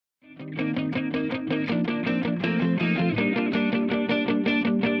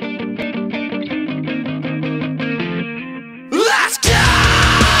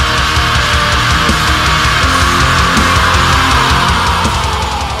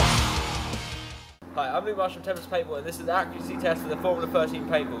Hi, I'm Luke Marsh from Tempest Paintball, and this is the accuracy test for the Formula 13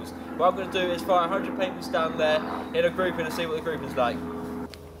 paintballs. What I'm going to do is fire 100 paintballs down there in a grouping and see what the grouping's like.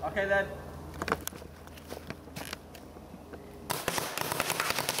 Okay then.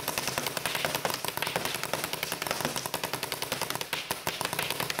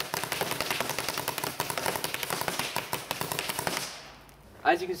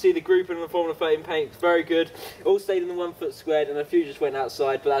 As you can see, the grouping on the Formula 13 paint is very good. It all stayed in the 1 foot squared, and a few just went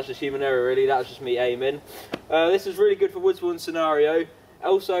outside, but that's just human error really, that was just me aiming. This is really good for Woodsbourne scenario.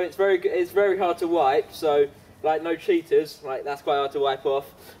 Also, it's very good, it's very hard to wipe, so like no cheaters, like that's quite hard to wipe off.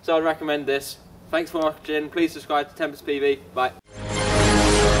 So I'd recommend this. Thanks for watching, please subscribe to Tempest PV, bye.